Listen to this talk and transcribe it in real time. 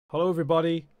Hello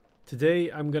everybody,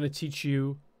 today I'm going to teach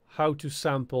you how to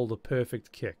sample the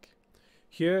perfect kick.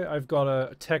 Here I've got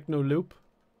a techno loop,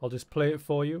 I'll just play it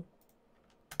for you.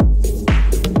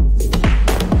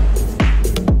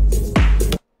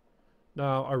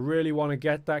 Now I really want to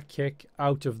get that kick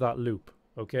out of that loop,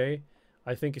 okay?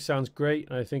 I think it sounds great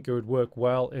and I think it would work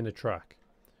well in a track.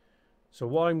 So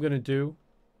what I'm going to do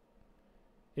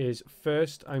is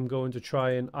first I'm going to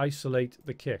try and isolate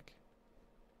the kick.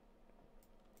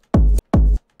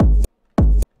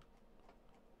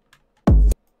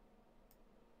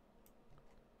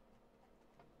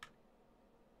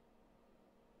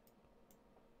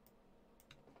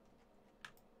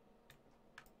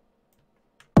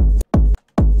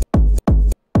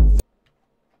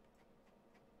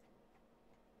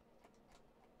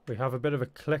 We have a bit of a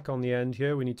click on the end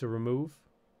here we need to remove.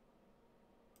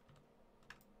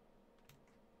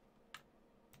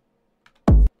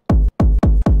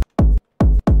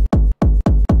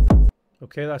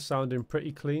 Okay, that's sounding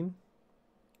pretty clean.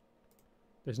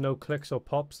 There's no clicks or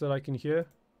pops that I can hear.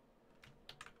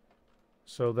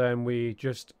 So then we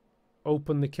just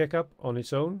open the kick up on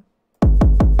its own.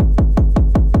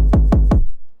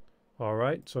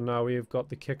 Alright, so now we've got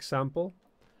the kick sample.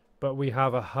 But we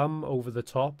have a hum over the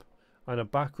top and a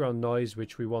background noise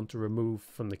which we want to remove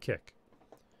from the kick.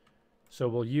 So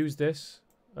we'll use this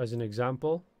as an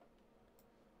example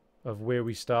of where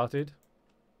we started.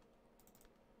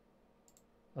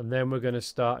 And then we're going to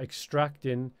start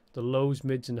extracting the lows,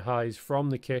 mids and highs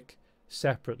from the kick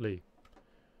separately.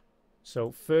 So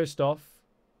first off,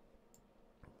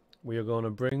 we are going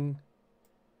to bring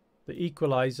the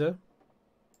equalizer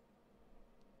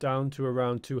down to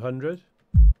around 200.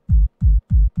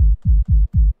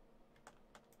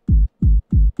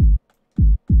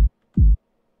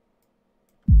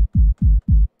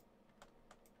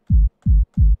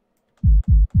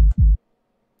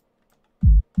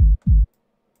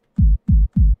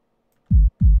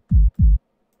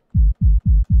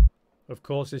 Of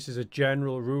course, this is a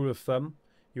general rule of thumb.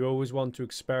 You always want to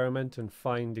experiment and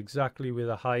find exactly where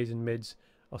the highs and mids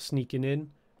are sneaking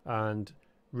in and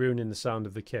ruining the sound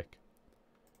of the kick.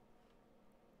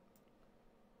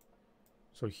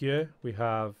 So here we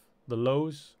have the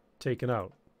lows taken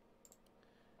out.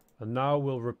 And now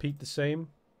we'll repeat the same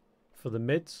for the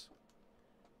mids.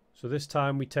 So this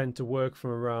time we tend to work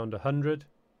from around 100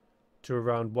 to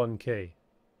around 1K.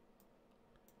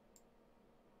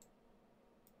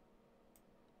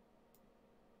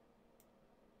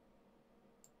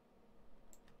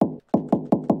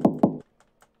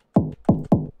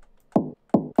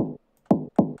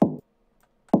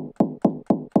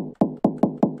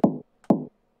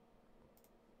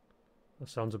 That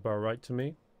sounds about right to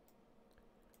me.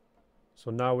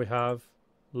 So now we have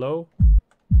low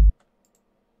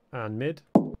and mid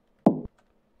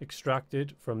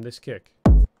extracted from this kick.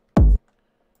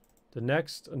 The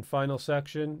next and final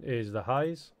section is the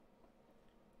highs.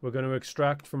 We're going to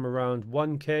extract from around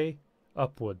 1K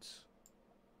upwards.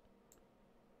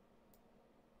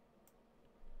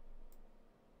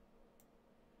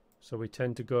 So we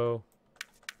tend to go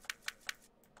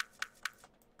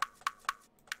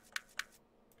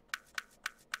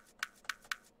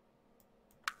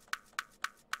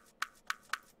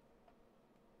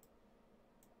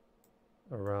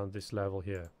around this level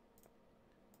here.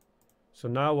 So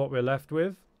now what we're left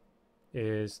with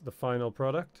is the final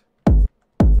product.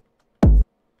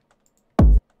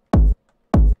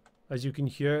 As you can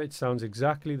hear, it sounds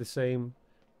exactly the same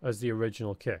as the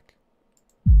original kick.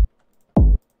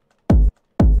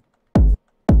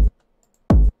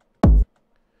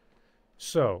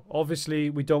 So obviously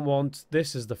we don't want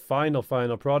this as the final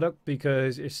product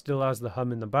because it still has the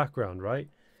hum in the background, right?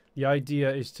 The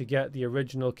idea is to get the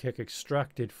original kick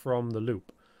extracted from the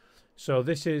loop. So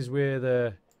this is where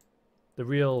the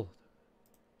real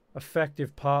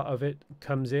effective part of it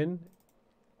comes in.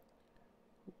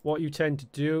 What you tend to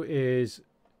do is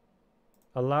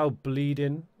allow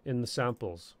bleeding in the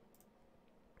samples.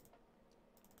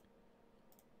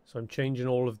 So I'm changing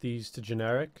all of these to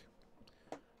generic.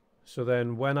 So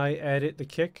then when I edit the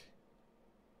kick,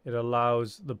 it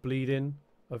allows the bleeding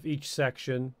of each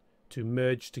section to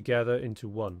merge together into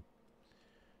one.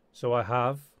 So I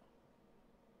have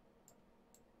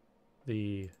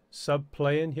the sub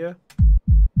playing here.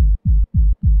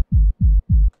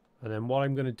 And then what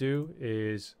I'm going to do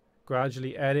is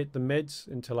gradually edit the mids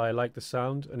until I like the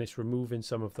sound and it's removing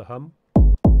some of the hum.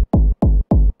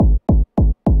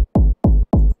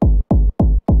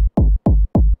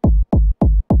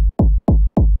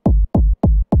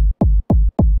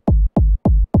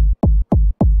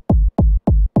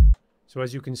 So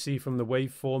as you can see from the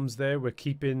waveforms there, we're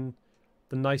keeping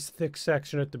the nice thick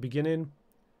section at the beginning,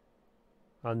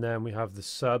 and then we have the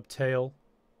sub tail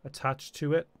attached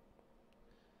to it,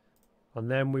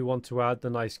 and then we want to add the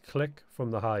nice click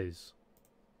from the highs.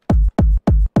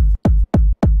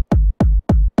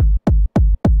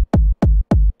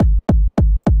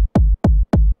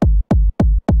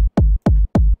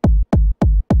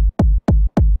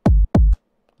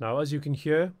 Now, as you can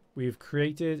hear, we've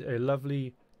created a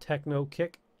lovely techno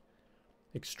kick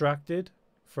extracted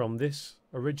from this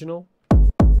original,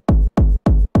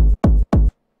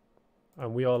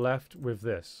 and we are left with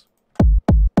this.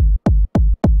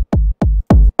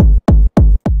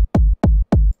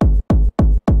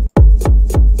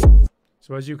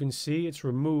 So as you can see, it's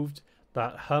removed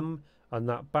that hum and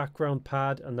that background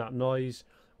pad and that noise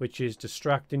which is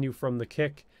distracting you from the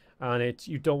kick, and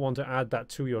you don't want to add that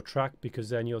to your track because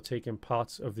then you're taking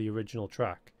parts of the original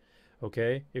track.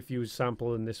 Okay, if you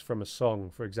sample in this from a song,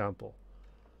 for example.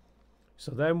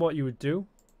 So then what you would do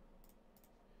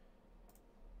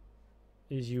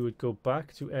is you would go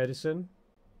back to Edison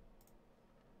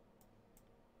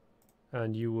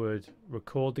and you would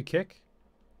record the kick.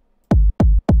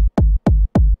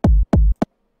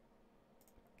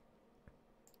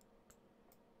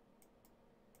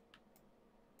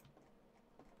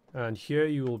 And here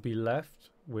you will be left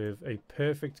with a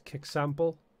perfect kick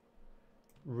sample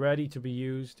ready to be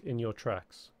used in your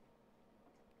tracks.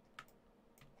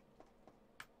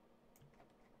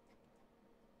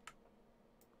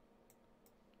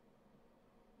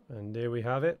 And there we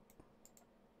have it.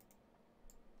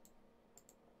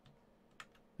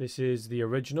 This is the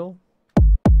original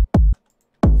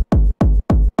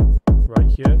right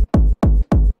here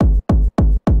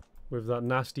with that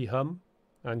nasty hum.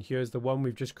 And here's the one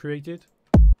we've just created.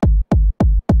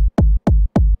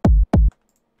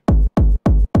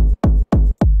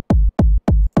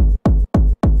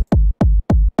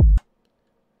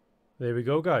 There we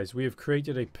go, guys. We have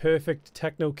created a perfect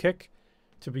techno kick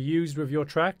to be used with your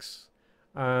tracks.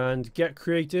 And get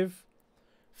creative.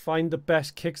 Find the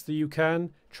best kicks that you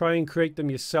can. Try and create them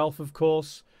yourself, of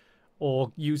course,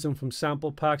 or use them from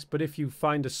sample packs. But if you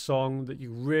find a song that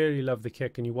you really love the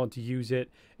kick and you want to use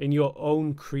it in your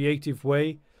own creative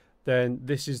way, then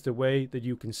this is the way that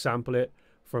you can sample it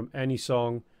from any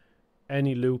song,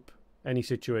 any loop, any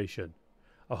situation.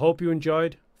 I hope you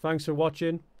enjoyed. Thanks for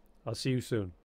watching. I'll see you soon.